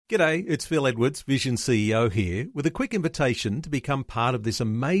G'day, it's Phil Edwards, Vision CEO here, with a quick invitation to become part of this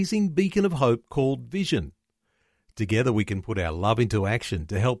amazing beacon of hope called Vision. Together we can put our love into action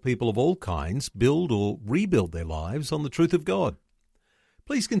to help people of all kinds build or rebuild their lives on the truth of God.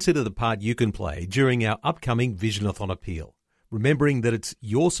 Please consider the part you can play during our upcoming Visionathon appeal, remembering that it's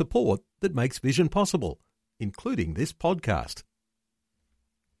your support that makes Vision possible, including this podcast.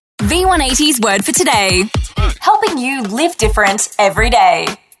 V180's word for today, helping you live different every day.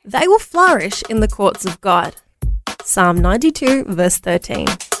 They will flourish in the courts of God. Psalm 92, verse 13.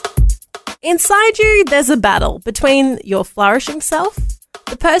 Inside you, there's a battle between your flourishing self,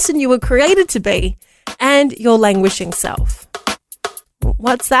 the person you were created to be, and your languishing self.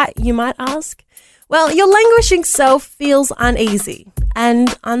 What's that, you might ask? Well, your languishing self feels uneasy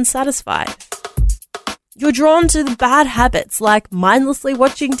and unsatisfied. You're drawn to the bad habits like mindlessly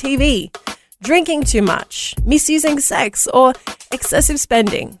watching TV, drinking too much, misusing sex, or excessive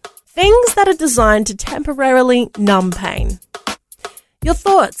spending. Things that are designed to temporarily numb pain. Your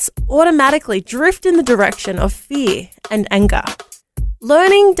thoughts automatically drift in the direction of fear and anger.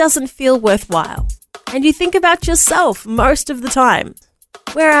 Learning doesn't feel worthwhile, and you think about yourself most of the time.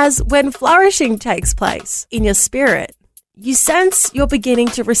 Whereas when flourishing takes place in your spirit, you sense you're beginning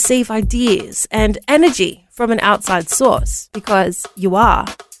to receive ideas and energy from an outside source because you are.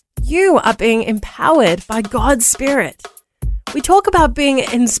 You are being empowered by God's Spirit. We talk about being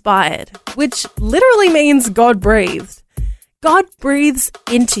inspired, which literally means God breathed. God breathes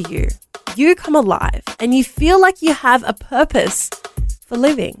into you. You come alive and you feel like you have a purpose for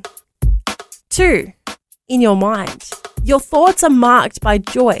living. 2, in your mind, your thoughts are marked by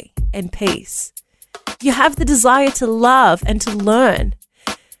joy and peace. You have the desire to love and to learn.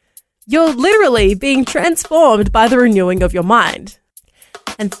 You're literally being transformed by the renewing of your mind.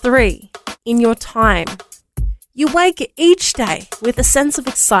 And 3, in your time, you wake each day with a sense of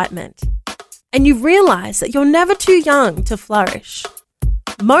excitement, and you realize that you're never too young to flourish.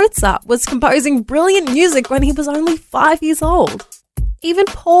 Mozart was composing brilliant music when he was only 5 years old. Even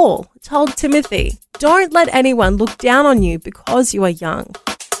Paul told Timothy, "Don't let anyone look down on you because you are young."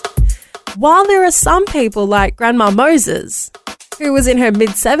 While there are some people like Grandma Moses, who was in her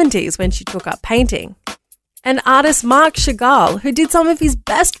mid-70s when she took up painting, and artist Marc Chagall, who did some of his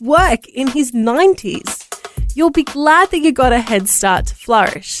best work in his 90s, you'll be glad that you got a head start to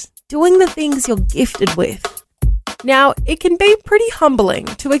flourish, doing the things you're gifted with. Now, it can be pretty humbling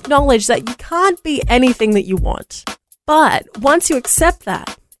to acknowledge that you can't be anything that you want. But once you accept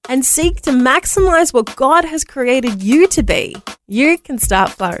that and seek to maximize what God has created you to be, you can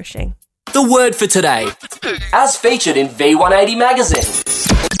start flourishing. The word for today, as featured in V180 magazine.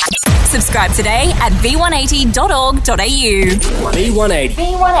 Subscribe today at v180.org.au. V180.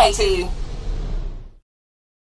 V180.